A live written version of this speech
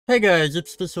Hey guys,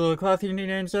 it's the Solo Cloth here,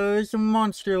 and so it's a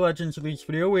Monster Legends release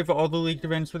video. We have all the leaked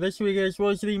events for this week as well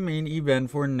as the main event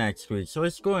for next week. So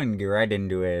let's go and get right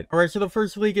into it. Alright, so the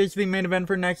first leak is the main event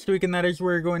for next week, and that is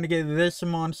we're going to get this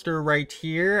monster right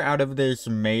here out of this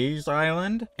maze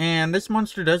island. And this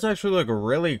monster does actually look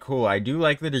really cool. I do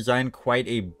like the design quite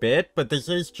a bit, but this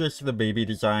is just the baby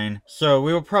design. So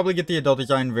we will probably get the adult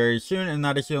design very soon, and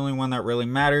that is the only one that really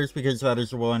matters because that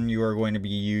is the one you are going to be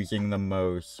using the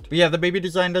most. But yeah, the baby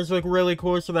design does look really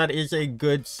cool, so that is a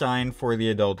good sign for the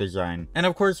adult design. And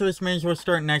of course, this maze will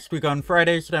start next week on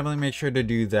Friday, so definitely make sure to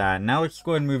do that. Now let's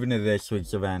go ahead and move into this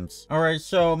week's events. Alright,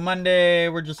 so Monday,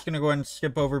 we're just gonna go ahead and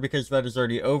skip over because that is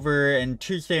already over, and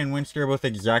Tuesday and Wednesday are both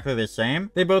exactly the same.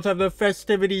 They both have the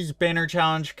Festivities Banner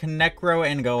Challenge, Connecro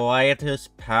and Goliathus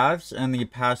paths, and the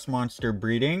Past Monster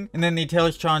Breeding. And then the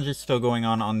Tails Challenge is still going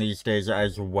on these days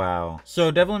as well. So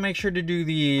definitely make sure to do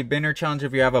the Banner Challenge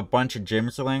if you have a bunch of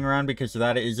gems laying around, because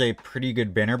that is a pretty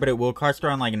good banner, but it will cost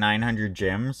around like 900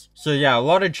 gems. So yeah, a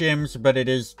lot of gems, but it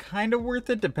is kind of worth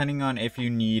it depending on if you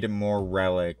need more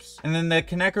relics. And then the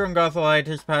Connecro and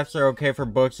Goliathus paths are okay for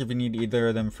books. If you need either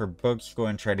of them for books, go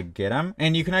and try to get them.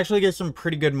 And you can actually get some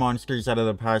pretty good monsters out of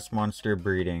the Past Monster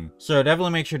Breeding. So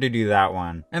definitely make sure to do that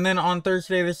one. And then on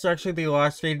Thursday, this is actually the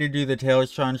last day to do the Tails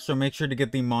Challenge, so make sure to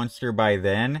get the monster by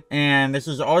then. And this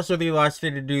is also the last day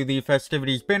to do the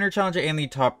Festivities Banner Challenge and the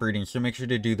Top Breeding, so make sure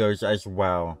to do those as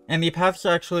well. And the paths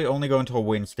actually only go until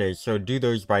Wednesday, so do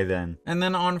those by then. And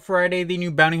then on Friday, the new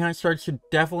bounty hunt starts, so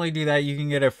definitely do that. You can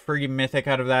get a free mythic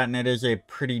out of that, and it is a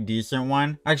pretty decent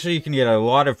one. Actually, you can get a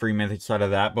lot of free mythics out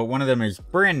of that, but one of them is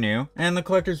brand new. And the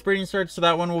collector's breeding starts, so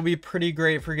that one will be pretty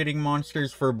great for getting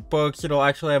monsters for books. It'll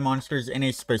actually have monsters in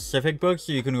a specific book,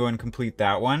 so you can go and complete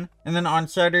that one. And then on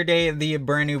Saturday, the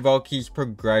brand new Valky's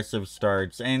Progressive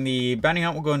starts, and the bounty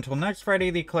hunt will go until next Friday.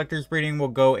 The collector's breeding will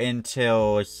go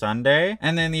until Sunday,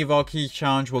 and then the Valky's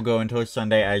challenge will go until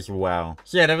Sunday as well.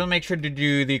 So yeah, definitely make sure to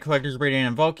do the collector's breeding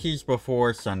and Valky's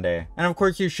before Sunday. And of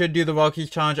course, you should do the Valky's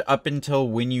challenge up until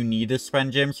when you need to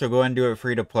spend gems, so go ahead and do it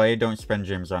free to play. Don't spend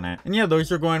gems on it. And yeah,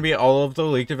 those are going to be all of the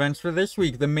leaked events for this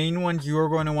week. The main ones you are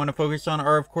going to want to focus on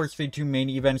are, of course, the two main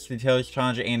events, the Tails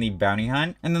Challenge and the Bounty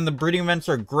Hunt. And then the breeding events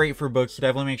are great for books, so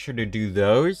definitely make sure to do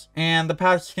those. And the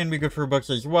paths can be good for books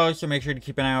as well, so make sure to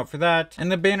keep an eye out for that.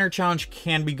 And the Banner Challenge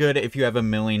can be good if you have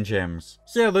 1,000,000 gems.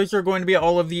 So yeah, those are going to be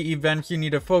all of the events you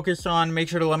need to focus on. Make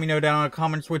sure to let me know down in the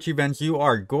comments which events you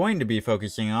are going to be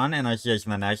focusing on, and I'll see you guys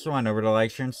in the next one. Over to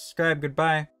like, share, and subscribe.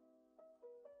 Goodbye.